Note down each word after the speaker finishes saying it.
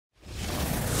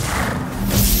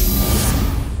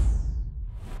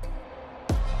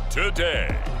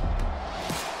today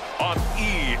on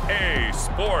EA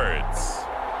Sports.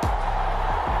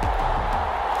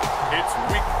 It's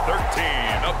Week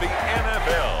 13 of the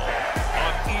NFL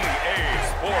on EA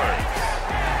Sports.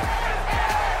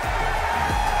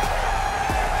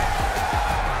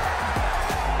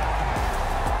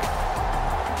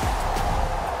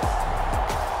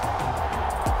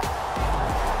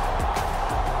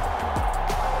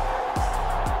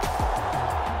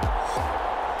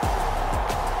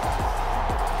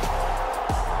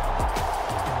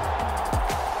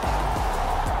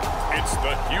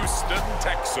 The Houston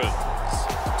Texans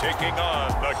taking on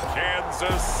the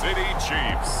Kansas City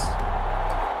Chiefs.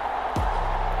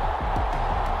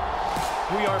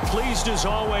 We are pleased as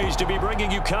always to be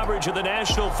bringing you coverage of the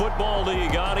National Football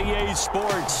League on EA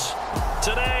Sports.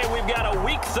 Today we've got a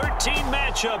Week 13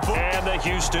 matchup and the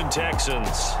Houston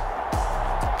Texans.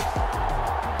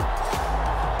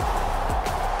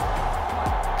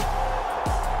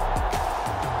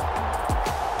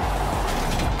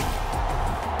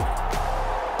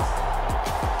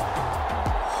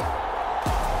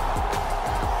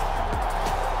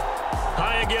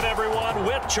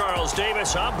 Charles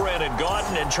Davis, I'm Brandon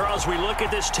Gaudin, and Charles, we look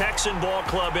at this Texan ball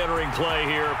club entering play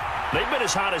here. They've been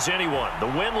as hot as anyone. The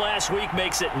win last week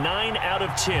makes it 9 out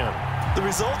of 10. The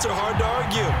results are hard to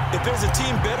argue. If there's a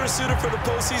team better suited for the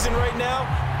postseason right now,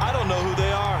 I don't know who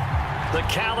they are. The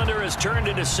calendar has turned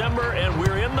to December, and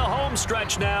we're in the home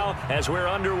stretch now as we're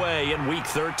underway in Week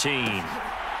 13.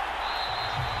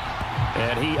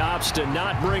 And he opts to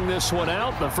not bring this one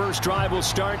out. The first drive will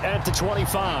start at the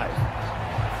 25.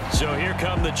 So here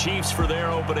come the Chiefs for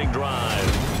their opening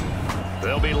drive.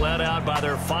 They'll be led out by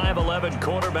their 5'11"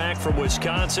 quarterback from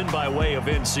Wisconsin by way of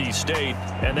NC State,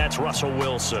 and that's Russell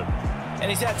Wilson. And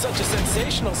he's had such a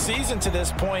sensational season to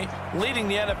this point, leading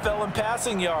the NFL in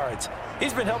passing yards.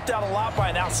 He's been helped out a lot by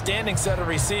an outstanding set of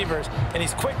receivers, and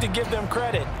he's quick to give them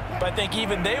credit. But I think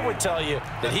even they would tell you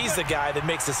that he's the guy that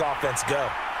makes this offense go.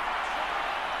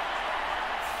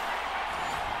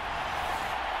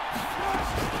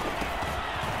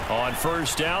 On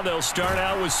first down, they'll start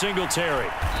out with Singletary.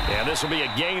 And this will be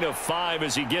a gain of 5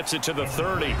 as he gets it to the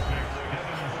 30.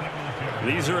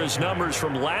 These are his numbers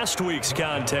from last week's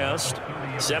contest.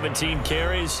 17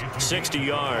 carries, 60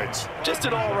 yards. Just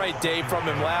an all-right day from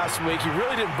him last week. He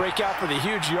really didn't break out for the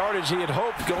huge yardage he had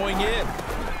hoped going in.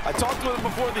 I talked with him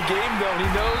before the game, though, and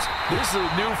he knows this is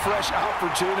a new, fresh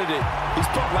opportunity. He's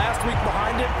put last week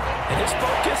behind him, and his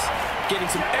focus, getting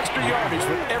some extra yardage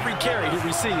with every carry he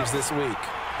receives this week.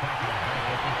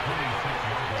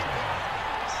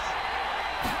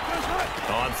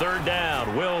 On third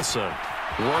down, Wilson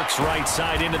works right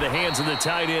side into the hands of the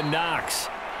tight end, Knox.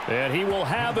 And he will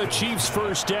have a Chiefs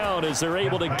first down as they're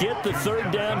able to get the third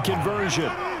down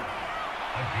conversion.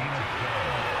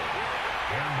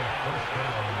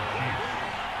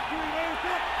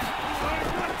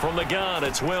 From the gun,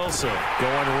 it's Wilson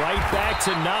going right back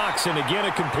to Knox, and again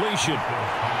a completion.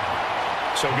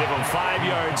 So give him 5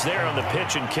 yards there on the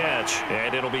pitch and catch,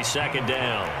 and it'll be second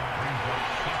down.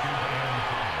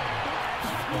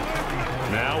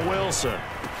 Now Wilson.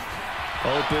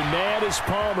 Open man is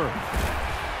Palmer.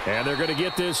 And they're going to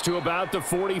get this to about the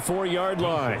 44-yard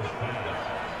line.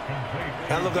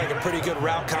 That looked like a pretty good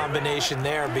route combination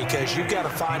there, because you've got to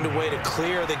find a way to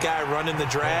clear the guy running the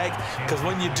drag, because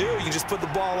when you do, you just put the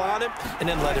ball on him and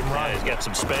then let him run. Yeah, he's got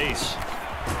some space.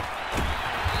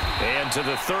 And to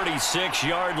the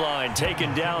 36-yard line,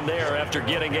 taken down there after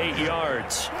getting 8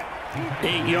 yards.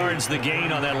 8 yards the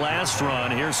gain on that last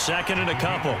run. Here's second and a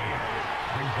couple.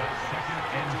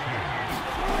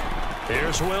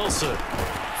 Here's Wilson.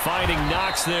 Finding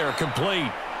Knox there,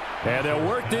 complete. And they'll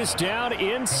work this down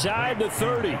inside the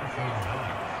 30.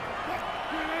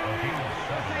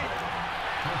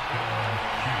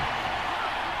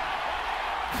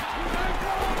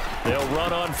 They'll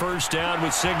run on first down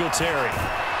with Singletary.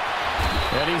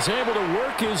 And he's able to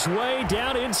work his way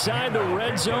down inside the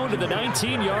red zone to the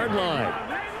 19-yard line.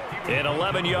 An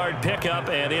 11-yard pickup,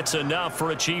 and it's enough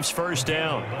for a Chiefs first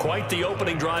down. Quite the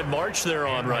opening drive march they're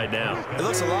on right now. It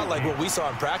looks a lot like what we saw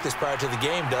in practice prior to the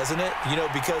game, doesn't it? You know,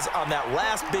 because on that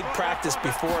last big practice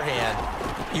beforehand,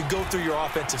 you go through your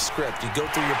offensive script. You go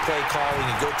through your play calling.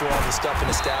 You go through all the stuff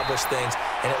and establish things,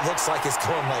 and it looks like it's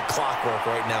going like clockwork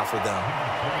right now for them.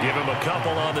 Give him a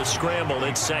couple on the scramble.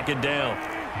 It's second down.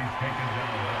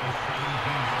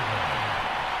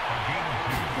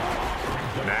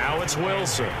 Now it's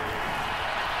Wilson.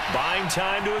 Buying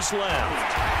time to his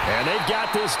left. And they've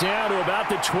got this down to about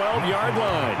the 12-yard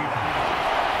line.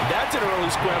 That's an early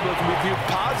scramble that can be viewed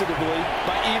positively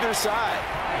by either side.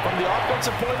 From the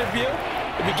offensive point of view,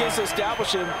 it begins to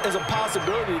establish him as a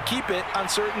possibility to keep it on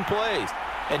certain plays.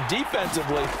 And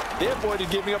defensively, they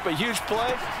avoided giving up a huge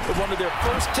play with one of their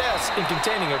first tests in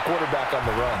containing a quarterback on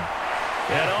the run.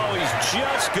 And oh, he's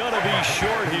just going to be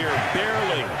short here,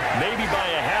 barely, maybe by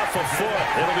a half a foot.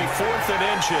 It'll be 4th and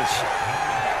inches.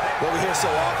 Well, we hear so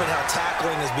often how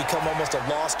tackling has become almost a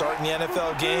lost art in the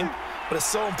NFL game, but it's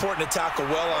so important to tackle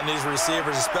well on these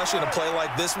receivers, especially in a play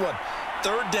like this one.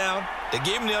 3rd down, they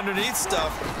gave him the underneath stuff.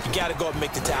 You got to go up and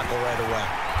make the tackle right away.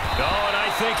 Oh, and I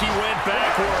think he went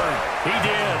backward. He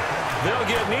did. They'll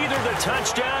get neither the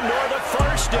touchdown nor the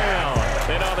first down.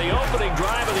 And on the opening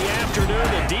drive of the afternoon,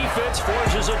 the defense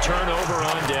forces a turnover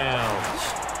on downs.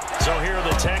 So here are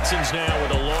the Texans now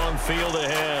with a long field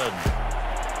ahead.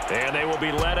 And they will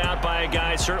be led out by a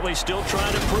guy certainly still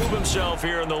trying to prove himself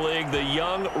here in the league, the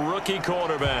young rookie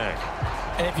quarterback.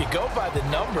 And if you go by the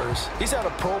numbers, he's had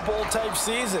a Pro Bowl type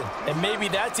season, and maybe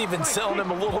that's even selling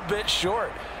him a little bit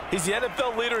short. He's the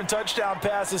NFL leader in touchdown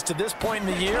passes to this point in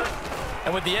the year,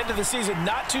 and with the end of the season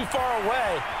not too far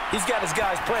away, he's got his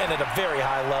guys playing at a very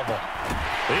high level.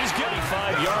 He's getting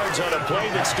 5 yards on a play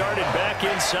that started back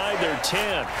inside their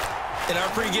 10. In our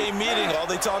pregame meeting, all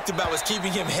they talked about was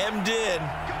keeping him hemmed in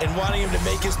and wanting him to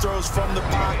make his throws from the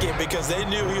pocket because they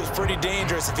knew he was pretty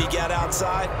dangerous if he got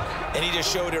outside, and he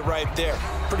just showed it right there.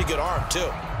 Pretty good arm, too.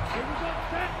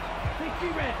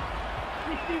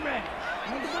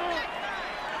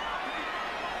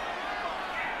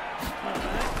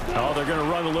 Oh, they're going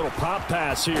to run a little pop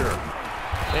pass here.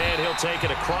 And he'll take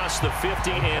it across the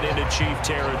 50 and into Chief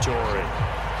territory.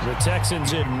 The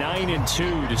Texans in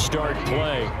 9-2 to start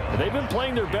play. They've been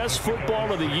playing their best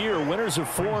football of the year, winners of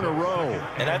 4 in a row.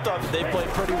 And I thought they played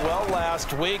pretty well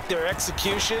last week. Their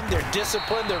execution, their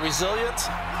discipline, their resilience,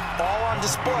 all on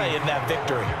display in that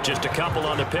victory. Just a couple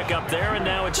on the pickup there, and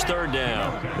now it's 3rd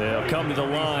down. They'll come to the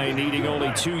line, needing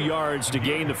only 2 yards to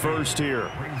gain the first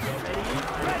here.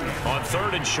 On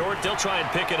 3rd and short, they'll try and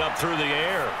pick it up through the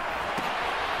air.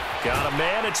 Got a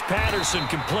man, it's Patterson,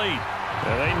 complete.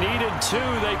 They needed 2.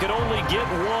 They could only get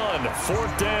 1.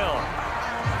 4th down.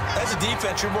 As a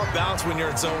defense, you're more balanced when you're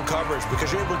in zone coverage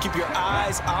because you're able to keep your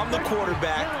eyes on the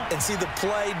quarterback and see the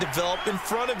play develop in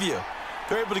front of you.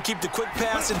 They're able to keep the quick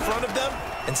pass in front of them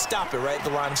and stop it right at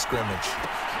the line of scrimmage.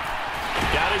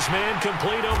 Got his man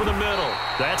complete over the middle.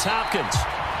 That's Hopkins.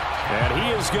 And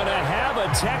he is going to have a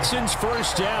Texans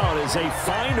first down as they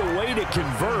find a way to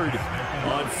convert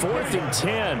on 4th and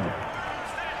 10.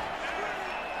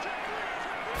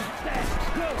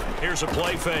 Here's a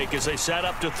play fake as they set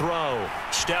up to throw.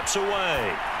 Steps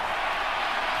away.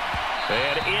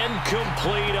 And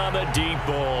incomplete on the deep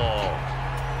ball.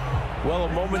 Well, a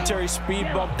momentary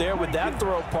speed bump there with that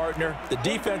throw, partner. The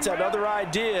defense had other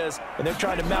ideas, and they're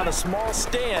trying to mount a small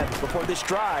stand before this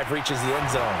drive reaches the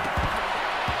end zone.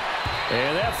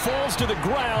 And that falls to the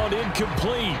ground,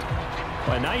 incomplete.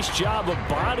 A nice job of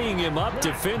bodying him up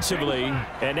defensively,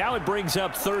 and now it brings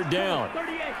up 3rd down.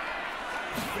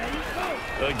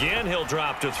 Again, he'll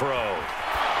drop to throw.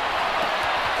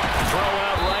 Throw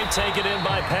out right, taken in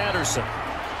by Patterson.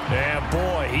 And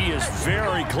boy, he is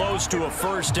very close to a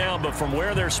first down, but from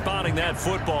where they're spotting that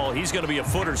football, he's going to be a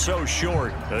foot or so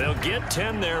short. They'll get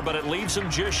 10 there, but it leaves them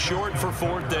just short for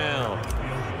 4th down.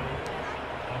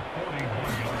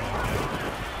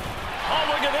 Oh,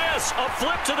 look at this. A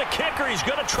flip to the kicker. He's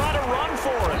going to try to run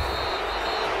for it.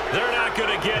 They're not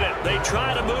going to get it. They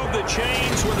try to move the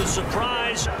chains with a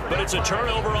surprise, but it's a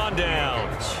turnover on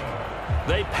downs.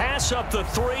 They pass up the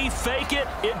 3, fake it.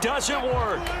 It doesn't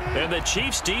work. And the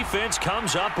Chiefs defense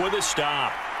comes up with a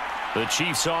stop. The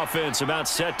Chiefs offense about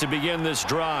set to begin this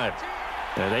drive.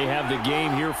 And they have the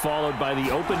game here followed by the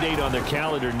open date on their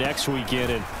calendar next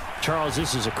weekend. And Charles,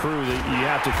 this is a crew that you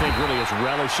have to think really is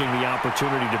relishing the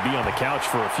opportunity to be on the couch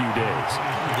for a few days.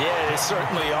 Yeah, they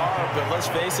certainly are, but let's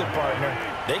face it, partner.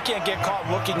 They can't get caught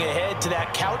looking ahead to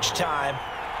that couch time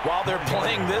while they're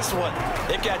playing this one.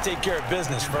 They've got to take care of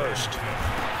business first.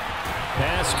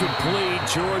 Pass complete.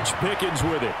 George Pickens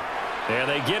with it. And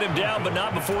they get him down, but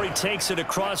not before he takes it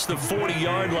across the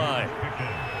 40-yard line.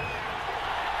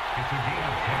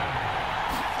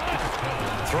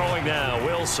 Throwing now,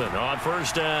 Wilson on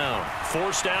first down.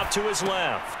 Forced out to his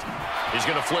left. He's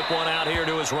going to flip one out here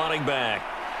to his running back.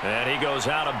 And he goes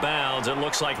out of bounds. It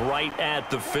looks like right at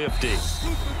the 50.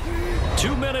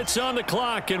 2 minutes on the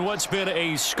clock in what's been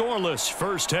a scoreless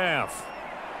first half.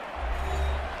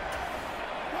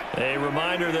 A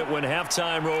reminder that when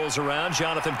halftime rolls around,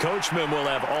 Jonathan Coachman will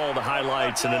have all the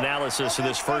highlights and analysis of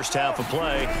this first half of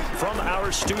play from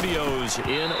our studios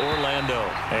in Orlando.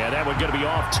 And that one going to be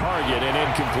off target and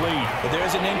incomplete. But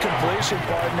there's an incompletion,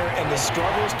 partner, and the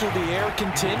struggles through the air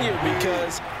continue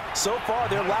because so far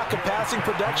their lack of passing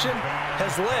production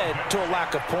has led to a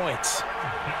lack of points.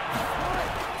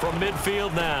 From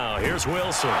midfield now, here's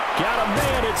Wilson. Got a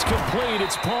man, it's complete,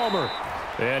 it's Palmer.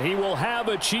 And he will have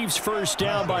a Chiefs first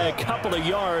down by a couple of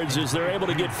yards as they're able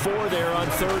to get 4 there on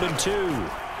 3rd and 2.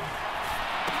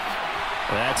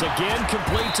 That's again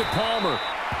complete to Palmer.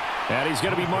 And he's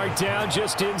going to be marked down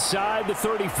just inside the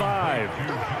 35.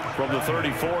 From the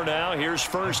 34 now, here's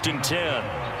 1st and 10.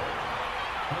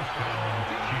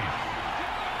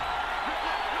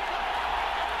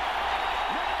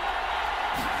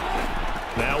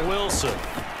 Now Wilson.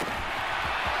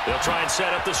 They'll try and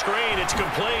set up the screen. It's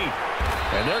complete.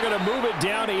 And they're going to move it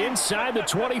down to inside the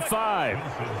 25.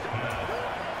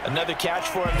 Another catch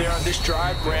for him there on this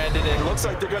drive, Brandon. And it looks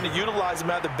like they're going to utilize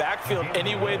him out of the backfield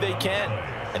any way they can.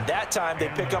 And that time they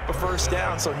pick up a first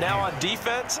down. So now on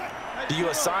defense, do you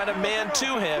assign a man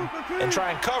to him and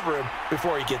try and cover him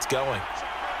before he gets going?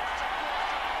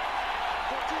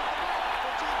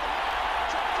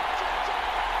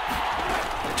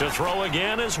 To throw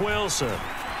again is Wilson.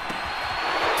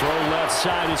 Throw left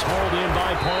side is hauled in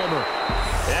by Palmer.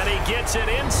 And he gets it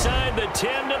inside the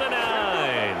 10 to the 9.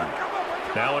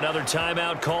 Now another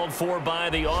timeout called for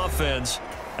by the offense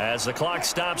as the clock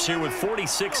stops here with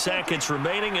 46 seconds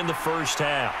remaining in the first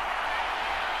half.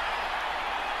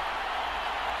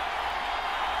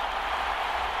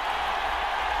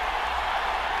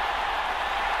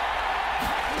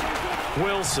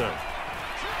 Wilson.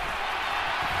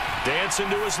 Dancing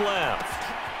to his left.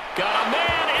 Got a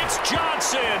man, it's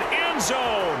Johnson, end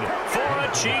zone for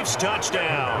a Chiefs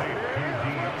touchdown.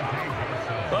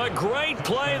 A great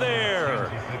play there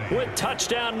with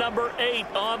touchdown number 8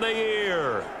 on the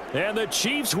year. And the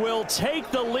Chiefs will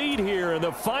take the lead here in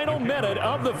the final minute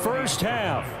of the first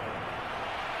half.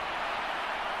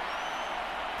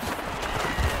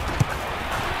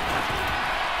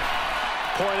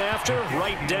 Point after,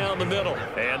 right down the middle.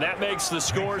 And that makes the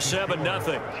score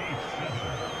 7-0.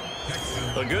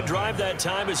 A good drive that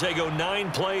time as they go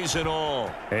 9 plays in all.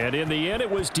 And in the end,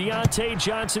 it was Deontay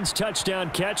Johnson's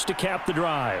touchdown catch to cap the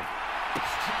drive.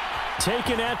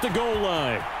 Taken at the goal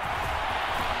line.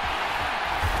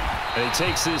 And he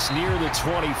takes this near the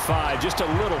 25. Just a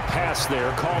little pass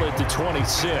there. Call it the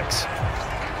 26.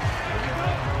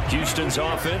 Houston's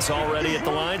offense already at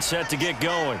the line, set to get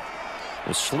going.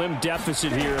 A slim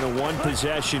deficit here in a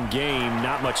one-possession game.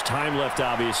 Not much time left,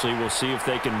 obviously. We'll see if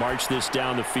they can march this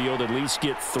down the field, at least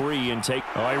get 3 and take.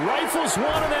 Oh, he rifles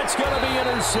one, and that's going to be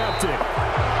intercepted.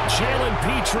 Jalen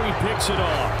Petrie picks it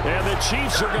off. And the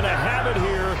Chiefs are going to have it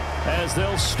here as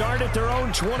they'll start at their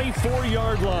own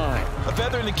 24-yard line. A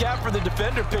feather in the cap for the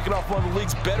defender, picking off one of the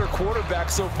league's better quarterbacks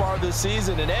so far this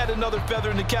season. And add another feather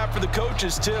in the cap for the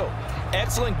coaches, too.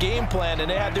 Excellent game plan,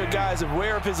 and they had their guys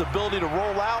aware of his ability to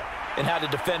roll out and how to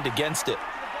defend against it.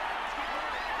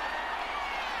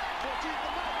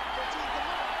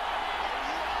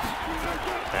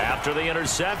 After the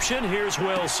interception, here's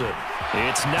Wilson.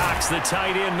 It's Knox, the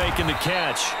tight end, making the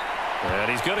catch. And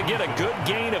he's going to get a good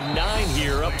gain of 9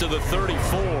 here up to the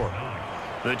 34.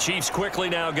 The Chiefs quickly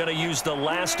now going to use the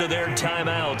last of their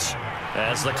timeouts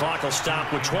as the clock will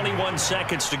stop with 21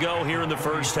 seconds to go here in the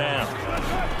first half.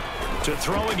 To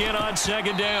throw again on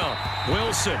 2nd down,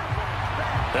 Wilson.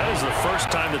 That is the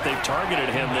first time that they've targeted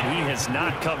him that he has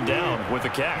not come down with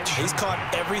a catch. He's caught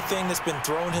everything that's been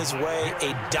thrown his way.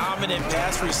 A dominant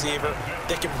pass receiver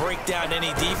that can break down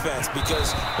any defense,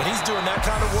 because when he's doing that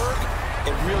kind of work,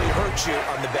 it really hurts you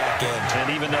on the back end.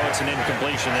 And even though it's an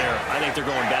incompletion there, I think they're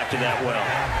going back to that well.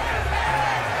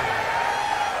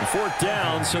 4th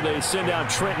down, so they send out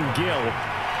Trenton Gill.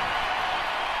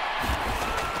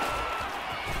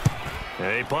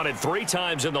 He punted 3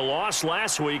 times in the loss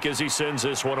last week as he sends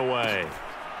this one away.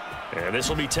 And this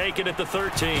will be taken at the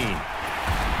 13.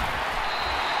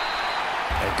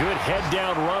 A good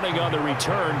head-down running on the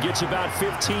return gets about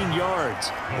 15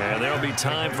 yards. And there'll be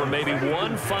time for maybe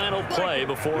one final play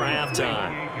before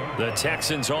halftime. The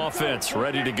Texans offense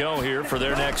ready to go here for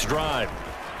their next drive.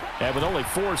 And with only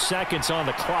 4 seconds on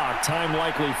the clock, time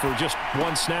likely for just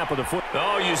one snap of the foot.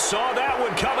 Oh, you saw that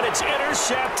one coming. It's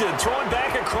intercepted. Thrown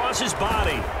back across his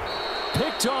body.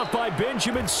 Picked off by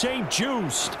Benjamin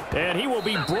St-Juste. And he will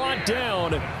be brought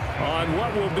down on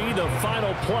what will be the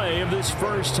final play of this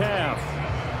first half.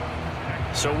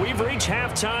 So we've reached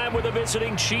halftime with the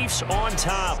visiting Chiefs on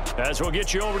top. As we'll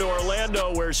get you over to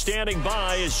Orlando, where standing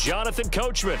by is Jonathan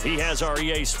Coachman. He has our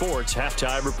EA Sports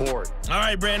halftime report. All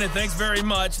right, Brandon, thanks very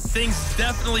much. Things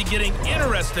definitely getting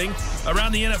interesting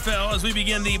around the NFL as we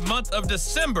begin the month of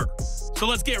December. So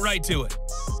let's get right to it.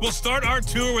 We'll start our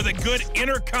tour with a good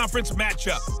interconference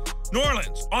matchup. New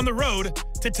Orleans on the road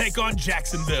to take on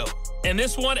Jacksonville. And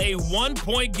this one, a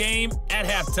one-point game at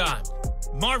halftime.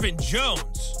 Marvin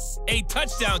Jones, a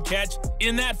touchdown catch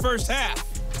in that first half.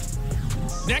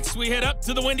 Next, we head up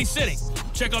to the Windy City.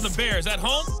 Check on the Bears at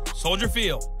home, Soldier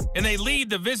Field. And they lead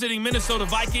the visiting Minnesota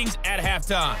Vikings at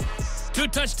halftime. 2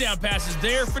 touchdown passes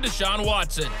there for Deshaun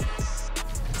Watson.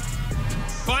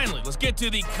 Finally, let's get to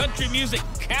the country music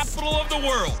capital of the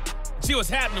world. See what's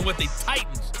happening with the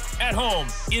Titans at home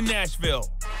in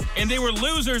Nashville. And they were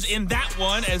losers in that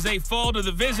one as they fall to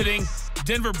the visiting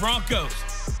Denver Broncos.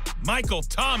 Michael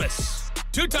Thomas,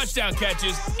 2 touchdown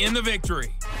catches in the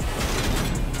victory.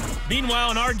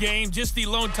 Meanwhile, in our game, just the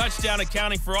lone touchdown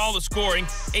accounting for all the scoring.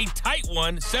 A tight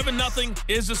one, 7-0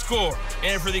 is the score.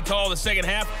 And for the call of the second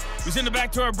half, we send it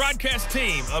back to our broadcast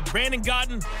team of Brandon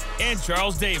Godden and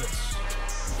Charles Davis.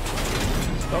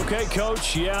 Okay,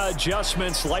 Coach,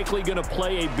 adjustments likely going to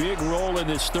play a big role in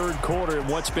this third quarter in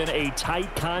what's been a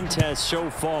tight contest so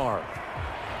far.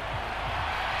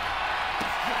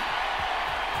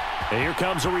 And here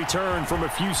comes a return from a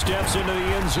few steps into the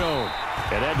end zone.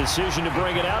 And that decision to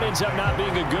bring it out ends up not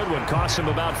being a good one. Costs him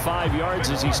about 5 yards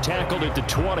as he's tackled at the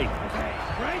 20.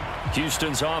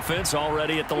 Houston's offense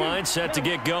already at the line, set to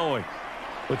get going.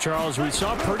 Well, Charles, we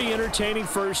saw a pretty entertaining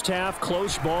first half,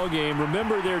 close ball game.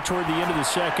 Remember there toward the end of the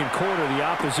second quarter, the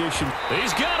opposition.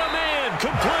 He's got a man,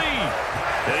 complete.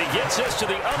 And he gets us to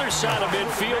the other side of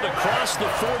midfield across the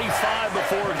 45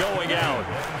 before going out.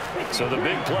 So the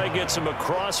big play gets him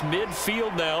across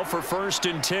midfield now for 1st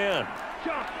and 10.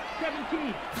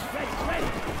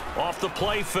 Off the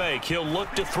play fake, he'll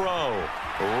look to throw.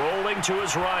 Rolling to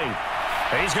his right.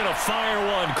 He's going to fire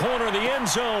one, corner of the end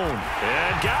zone.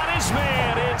 And got his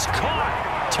man. It's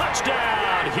caught.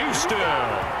 Touchdown, Houston.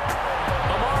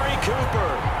 Amari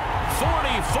Cooper,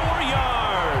 44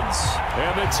 yards.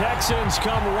 And the Texans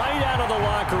come right out of the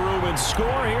locker room and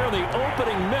score here in the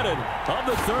opening minute of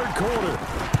the third quarter.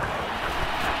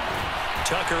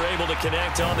 Tucker able to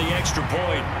connect on the extra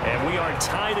point, and we are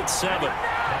tied at 7.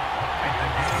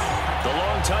 The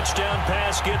long touchdown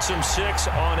pass gets him 6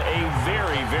 on a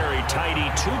very, very tidy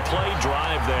 2-play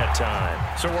drive that time.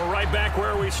 So we're right back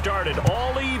where we started,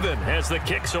 all even as the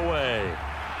kick's away.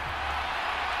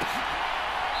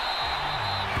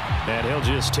 And he'll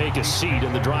just take a seat,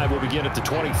 and the drive will begin at the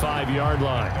 25-yard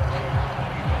line.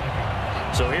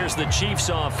 So here's the Chiefs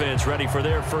offense ready for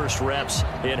their first reps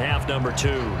in half number 2.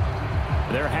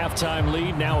 Their halftime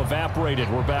lead now evaporated.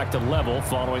 We're back to level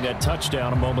following that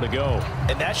touchdown a moment ago.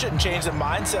 And that shouldn't change the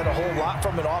mindset a whole lot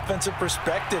from an offensive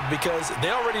perspective because they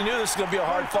already knew this was going to be a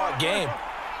hard-fought game.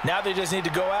 Now they just need to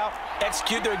go out,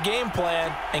 execute their game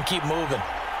plan, and keep moving.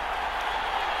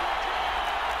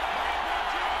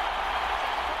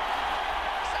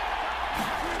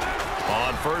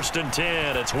 On 1st and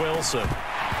 10, it's Wilson.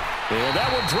 And that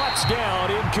one drops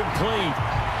down, incomplete.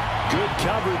 Good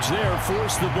coverage there,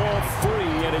 forced the ball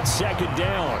free, and it's 2nd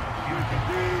down.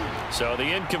 So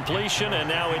the incompletion, and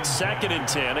now it's 2nd and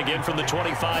 10, again from the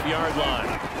 25-yard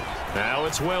line. Now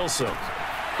it's Wilson.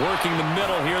 Working the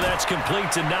middle here, that's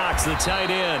complete to Knox, the tight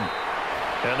end.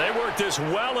 And they work this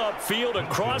well upfield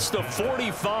across the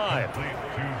 45.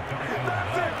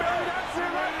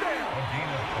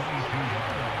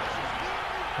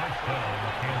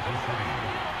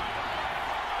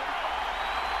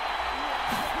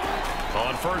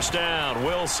 On 1st down,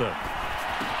 Wilson.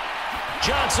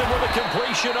 Johnson with a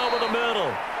completion over the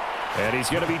middle. And he's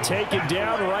going to be taken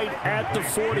down right at the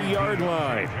 40-yard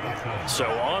line. So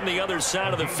on the other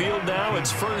side of the field now,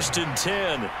 it's 1st and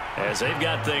 10 as they've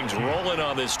got things rolling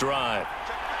on this drive.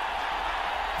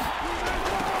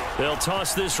 They'll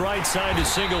toss this right side to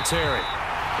Singletary.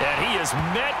 And he is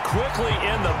met quickly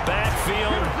in the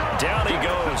backfield. Down he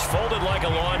goes, folded like a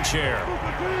lawn chair.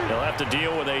 He'll have to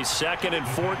deal with a 2nd and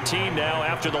 14 now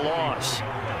after the loss.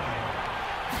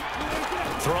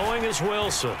 Throwing is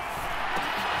Wilson.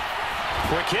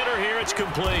 Quick hitter here, it's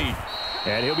complete.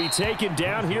 And he'll be taken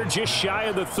down here just shy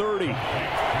of the 30.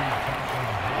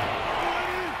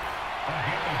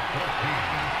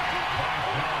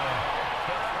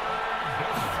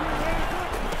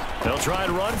 They'll try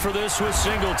and run for this with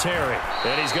Singletary.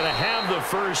 And he's going to have the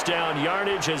 1st down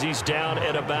yardage as he's down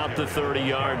at about the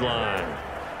 30-yard line.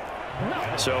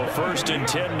 So 1st and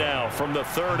 10 now from the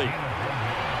 30.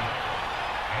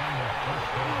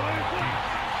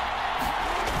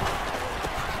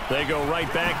 They go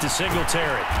right back to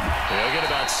Singletary. They'll get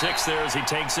about 6 there as he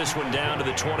takes this one down to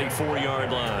the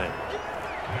 24-yard line.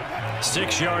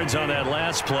 6 yards on that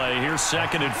last play. Here's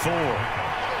 2nd and 4.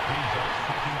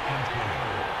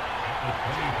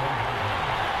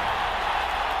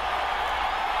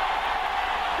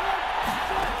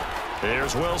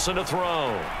 Here's Wilson to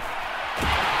throw.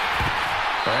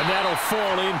 And that'll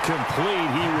fall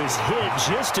incomplete. He was hit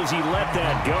just as he let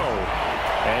that go.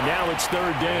 And now it's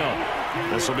 3rd down.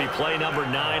 This will be play number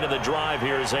 9 of the drive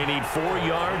here as they need 4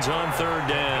 yards on 3rd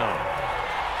down.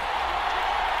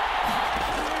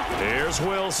 Here's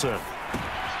Wilson.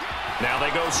 Now they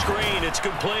go screen. It's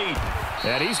complete.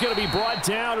 And he's going to be brought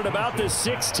down at about the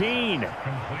 16.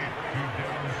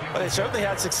 Well, they certainly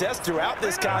had success throughout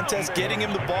this contest getting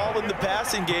him the ball in the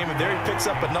passing game, and there he picks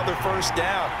up another 1st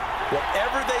down.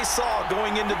 Whatever they saw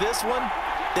going into this one,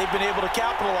 they've been able to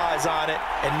capitalize on it,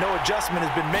 and no adjustment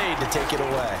has been made to take it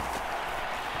away.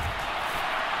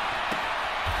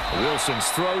 Wilson's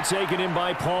throw taken in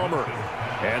by Palmer.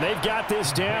 And they've got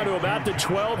this down to about the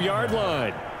 12-yard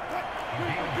line.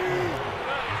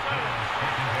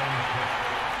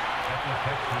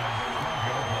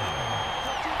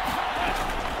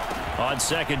 On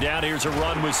 2nd down, here's a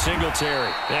run with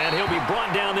Singletary. And he'll be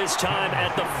brought down this time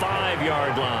at the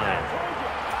 5-yard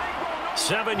line.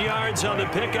 7 yards on the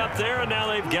pickup there, and now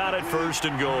they've got it 1st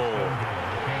and goal.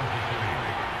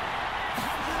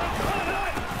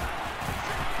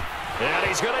 And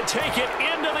he's going to take it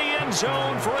into the end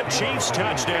zone for a Chiefs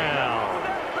touchdown.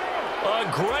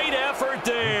 A great effort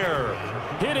there.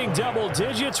 Hitting double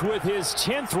digits with his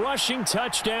 10th rushing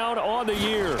touchdown on the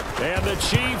year. And the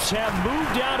Chiefs have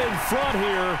moved out in front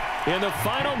here in the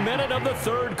final minute of the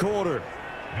 3rd quarter.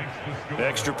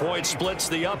 Extra point splits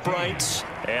the uprights,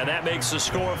 and that makes the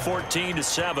score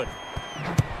 14-7.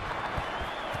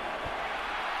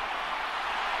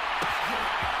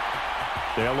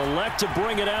 They'll elect to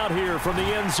bring it out here from the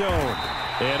end zone.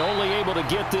 And only able to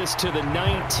get this to the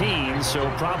 19,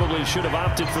 so probably should have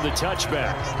opted for the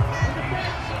touchback.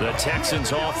 The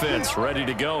Texans offense ready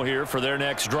to go here for their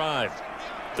next drive.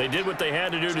 They did what they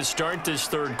had to do to start this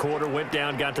 3rd quarter, went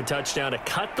down, got the touchdown to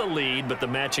cut the lead, but the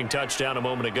matching touchdown a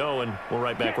moment ago, and we're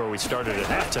right back where we started at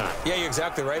halftime. Yeah, you're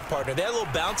exactly right, partner. They had a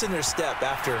little bounce in their step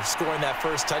after scoring that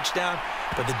 1st touchdown,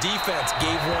 but the defense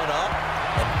gave one up,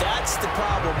 and that's the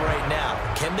problem right now.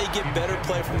 Can they get better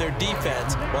play from their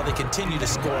defense while they continue to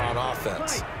score on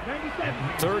offense?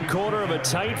 3rd quarter of a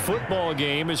tight football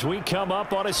game as we come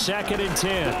up on a 2nd and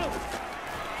 10.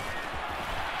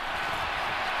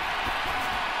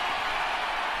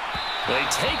 They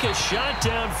take a shot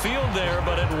downfield there,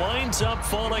 but it winds up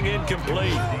falling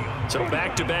incomplete. So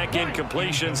back-to-back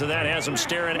incompletions, and that has them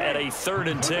staring at a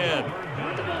 3rd and 10.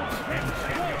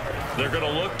 They're going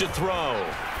to look to throw.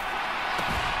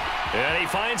 And he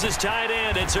finds his tight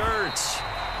end. It's Ertz.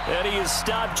 And he is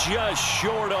stopped just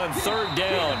short on 3rd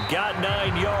down. Got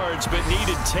 9 yards, but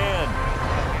needed 10.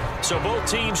 So both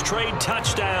teams trade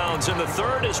touchdowns, and the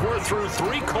 3rd as we're through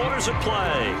 3 quarters of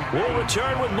play. We'll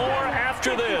return with more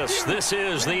after this. This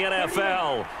is the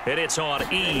NFL, and it's on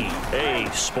EA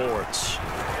Sports.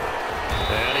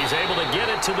 And he's able to get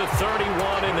it to the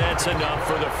 31, and that's enough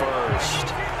for the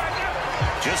 1st.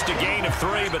 Just a gain of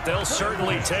 3, but they'll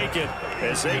certainly take it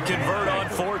as they convert on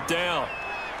 4th down.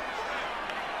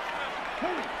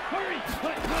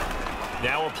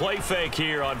 Now a play fake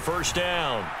here on 1st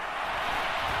down.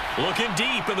 Looking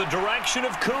deep in the direction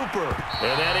of Cooper.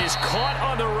 And that is caught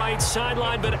on the right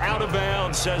sideline, but out of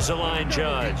bounds, says the line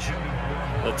judge.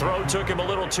 The throw took him a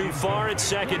little too far at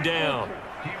 2nd down.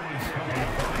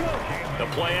 The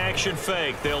play action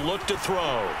fake. They'll look to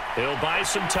throw. He'll buy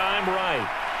some time right.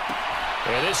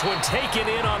 And this one taken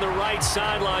in on the right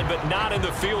sideline, but not in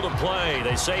the field of play.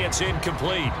 They say it's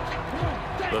incomplete.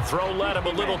 The throw led him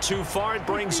a little too far. It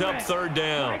brings up 3rd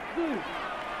down.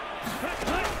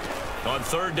 On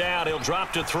 3rd down, he'll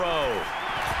drop to throw.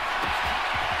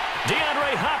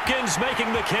 DeAndre Hopkins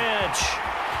making the catch.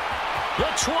 The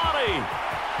 20.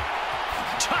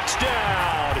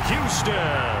 Touchdown,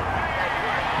 Houston.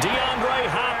 DeAndre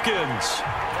Hopkins,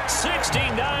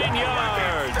 69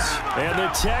 yards. And the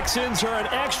Texans are an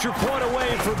extra point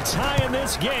away from tying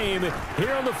this game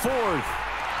here in the 4th.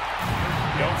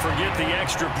 Don't forget the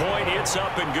extra point. It's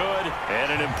up and good.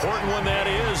 And an important one that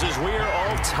is, as we are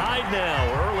all tied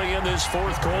now early in this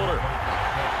 4th quarter.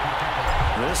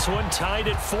 This one tied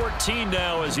at 14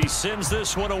 now as he sends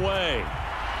this one away.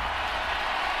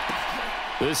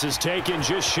 This is taken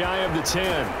just shy of the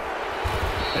 10.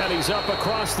 And he's up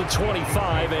across the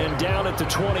 25 and down at the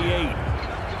 28.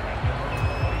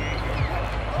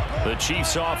 The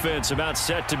Chiefs offense about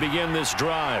set to begin this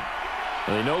drive.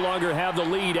 They no longer have the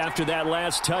lead after that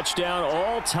last touchdown,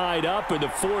 all tied up in the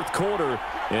fourth quarter,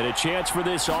 and a chance for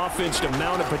this offense to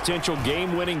mount a potential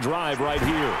game-winning drive right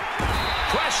here.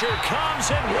 Pressure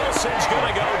comes, and Wilson's going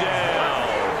to go down.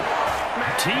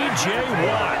 T.J.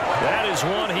 Watt, that is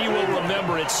one he will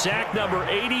remember. It's sack number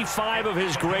 85 of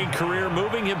his great career,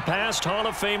 moving him past Hall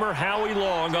of Famer Howie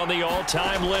Long on the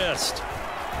all-time list.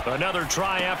 Another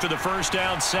try after the first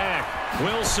down sack.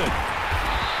 Wilson.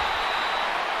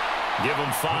 Give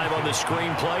him 5 on the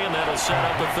screenplay, and that'll set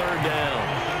up a third down.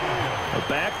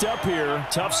 Backed up here,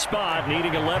 tough spot,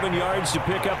 needing 11 yards to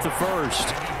pick up the first.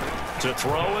 To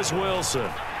throw is Wilson.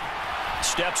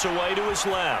 Steps away to his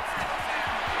left.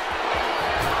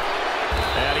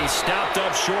 And he stopped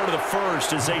up short of the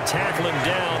first as they tackle him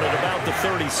down at about the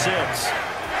 36.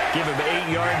 Give him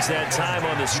 8 yards that time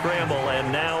on the scramble,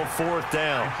 and now fourth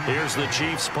down. Here's the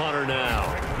Chiefs punter now,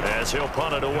 as he'll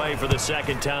punt it away for the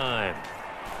second time.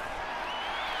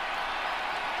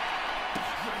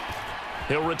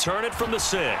 He'll return it from the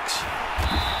 6.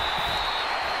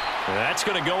 That's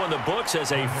going to go in the books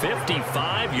as a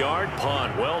 55-yard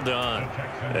punt. Well done.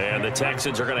 And the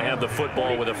Texans are going to have the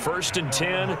football with a 1st and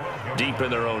 10 deep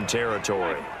in their own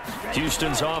territory.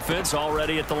 Houston's offense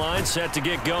already at the line, set to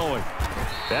get going.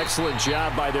 Excellent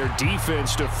job by their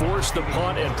defense to force the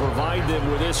punt and provide them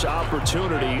with this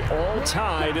opportunity, all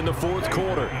tied in the fourth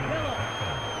quarter.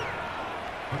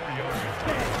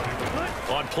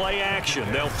 On play action,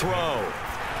 they'll throw.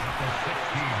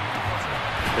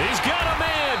 He's got a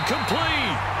man,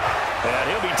 complete. And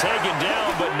he'll be taken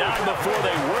down, but not before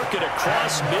they work it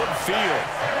across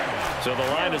midfield. So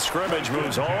the line of scrimmage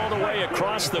moves all the way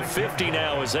across the 50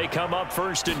 now as they come up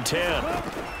 1st and 10.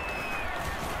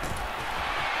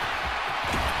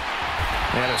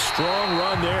 And a strong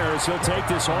run there as he'll take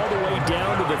this all the way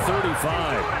down to the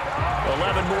 35.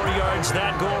 11 more yards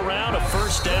that go around, a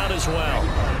first down as well.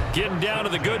 Getting down to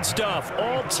the good stuff,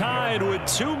 all tied with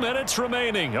 2 minutes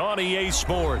remaining on EA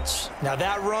Sports. Now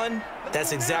that run,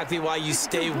 that's exactly why you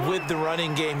stay with the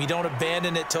running game. You don't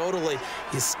abandon it totally.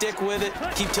 You stick with it,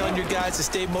 keep telling your guys to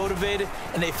stay motivated,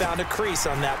 and they found a crease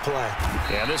on that play.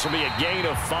 Yeah, this will be a gain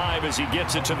of 5 as he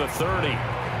gets it to the 30.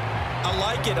 I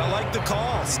like it. I like the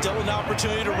call. Still an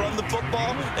opportunity to run the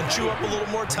football and chew up a little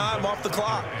more time off the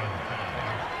clock.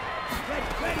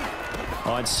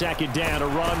 On second down, a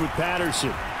run with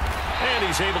Patterson. And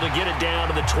he's able to get it down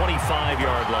to the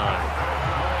 25-yard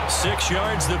line. 6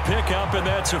 yards the pickup, and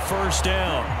that's a first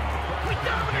down. We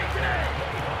dominate today.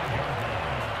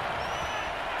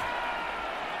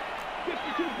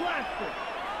 52 blaster.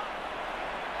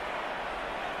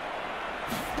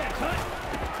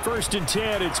 1st and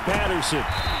 10, it's Patterson.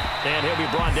 And he'll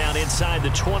be brought down inside the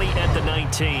 20 at the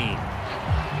 19.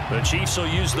 The Chiefs will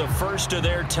use the first of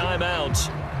their timeouts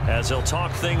as they'll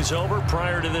talk things over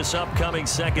prior to this upcoming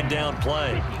second down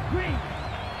play.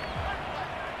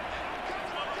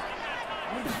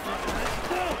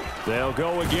 They'll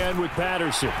go again with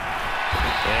Patterson.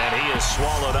 And he is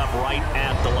swallowed up right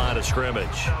at the line of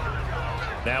scrimmage.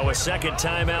 Now a second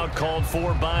timeout called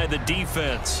for by the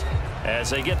defense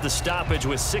as they get the stoppage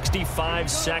with 65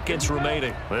 seconds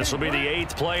remaining. This will be the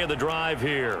 8th play of the drive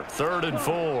here. 3rd and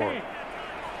 4.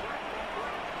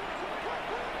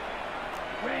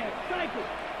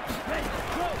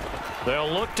 They'll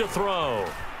look to throw.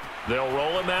 They'll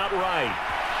roll him out right.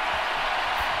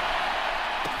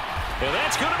 And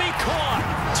that's going to be caught.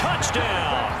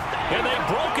 Touchdown. And they've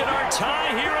broken our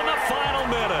tie here in the final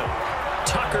minute.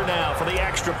 Tucker now for the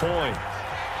extra point.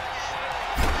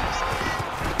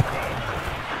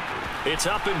 It's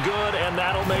up and good, and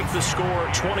that'll make the score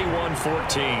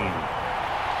 21-14.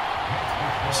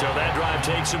 So that drive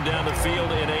takes him down the field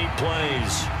in 8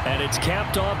 plays. And it's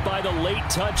capped off by the late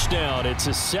touchdown. It's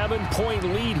a 7-point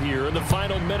lead here in the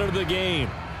final minute of the game.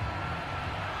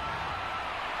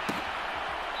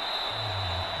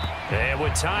 And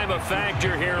with time a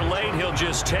factor here late, he'll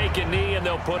just take a knee and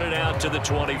they'll put it out to the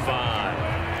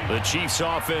 25. The Chiefs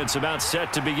offense about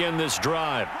set to begin this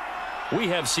drive. We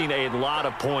have seen a lot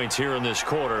of points here in this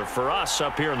quarter. For us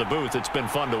up here in the booth, it's been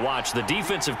fun to watch. The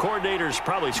defensive coordinators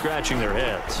probably scratching their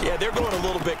heads. Yeah, they're going a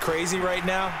little bit crazy right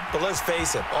now, but let's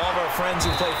face it, all of our friends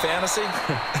who play fantasy,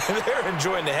 they're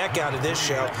enjoying the heck out of this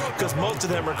show because most of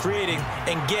them are creating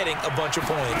and getting a bunch of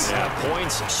points. Yeah,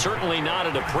 points certainly not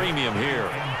at a premium here.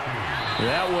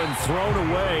 That one thrown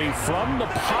away from the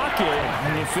pocket.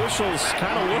 And the officials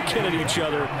kind of looking at each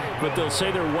other, but they'll say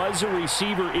there was a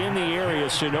receiver in the area,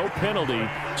 so no penalty,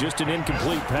 just an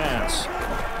incomplete pass.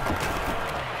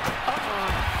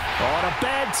 On a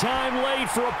bad time late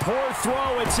for a poor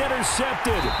throw. It's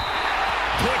intercepted.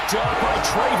 picked up by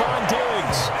Trayvon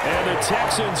Diggs. And the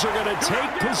Texans are going to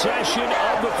take possession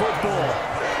of the football.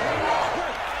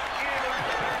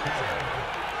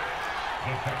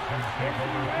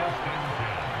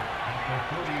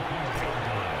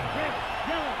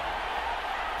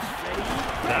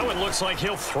 That one looks like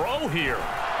he'll throw here.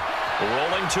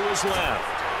 Rolling to his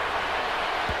left.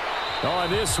 On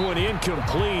this one,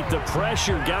 incomplete. The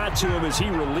pressure got to him as he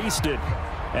released it.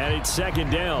 And it's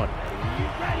second down.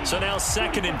 So now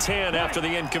 2nd and 10 after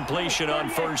the incompletion on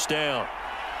first down.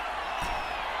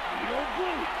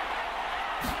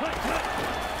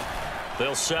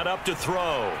 They'll set up to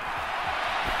throw.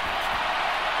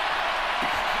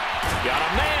 Got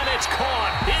a man. It's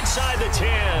caught inside the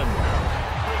 10.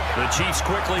 The Chiefs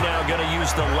quickly now going to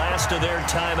use the last of their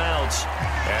timeouts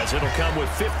as it'll come with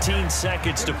 15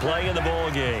 seconds to play in the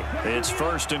ballgame. It's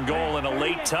 1st and goal, and a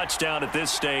late touchdown at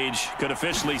this stage could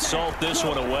officially salt this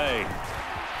one away.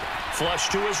 Flush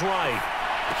to his right.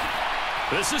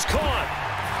 This is caught.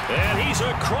 And he's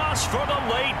across for the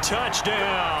late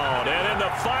touchdown. And in the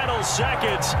final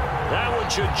seconds, that one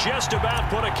should just about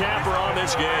put a capper on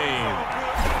this game.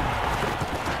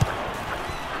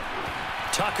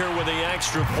 Tucker with the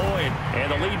extra point,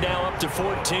 and the lead now up to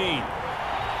 14.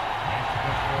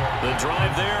 The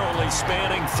drive there only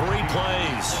spanning 3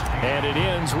 plays. And it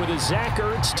ends with a Zach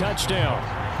Ertz touchdown.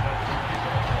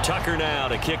 Tucker now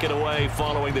to kick it away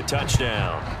following the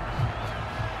touchdown.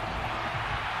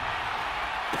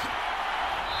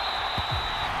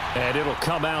 And it'll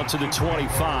come out to the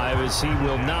 25 as he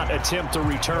will not attempt to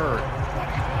return.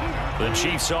 The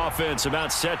Chiefs offense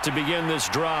about set to begin this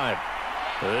drive.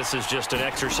 This is just an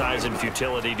exercise in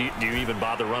futility. Do you even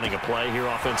bother running a play here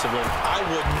offensively? I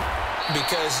wouldn't,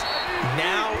 because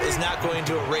now is not going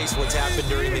to erase what's happened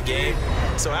during the game.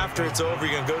 So after it's over,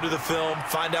 you're going to go to the film,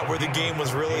 find out where the game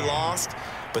was really lost.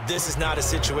 But this is not a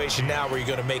situation now where you're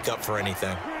going to make up for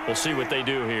anything. We'll see what they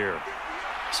do here.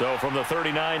 So from the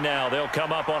 39 now, they'll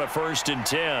come up on a 1st and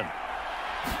 10.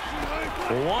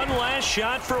 One last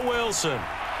shot for Wilson.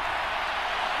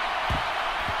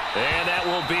 And that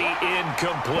will be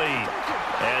incomplete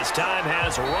as time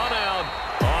has run out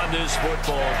on this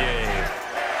football game.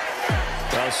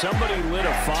 Well, somebody lit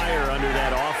a fire under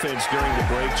that offense during the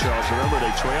break, Charles. Remember,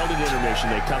 they trailed at intermission.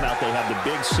 They come out, they have the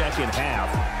big second half,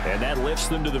 and that lifts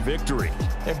them to the victory.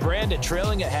 And Brandon,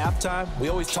 trailing at halftime, we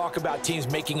always talk about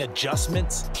teams making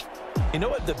adjustments. You know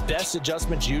what the best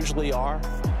adjustments usually are?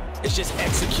 It's just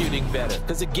executing better.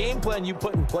 Because the game plan you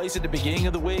put in place at the beginning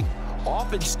of the week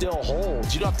often still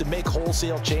holds. You don't have to make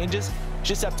wholesale changes. You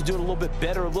just have to do it a little bit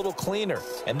better, a little cleaner.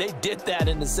 And they did that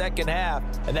in the second half,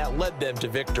 and that led them to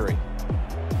victory.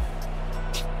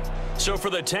 So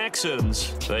for the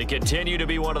Texans, they continue to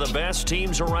be one of the best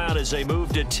teams around as they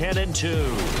move to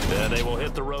 10-2. And they will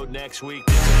hit the road next week.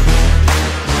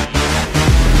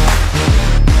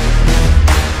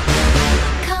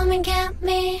 Come and get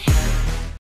me.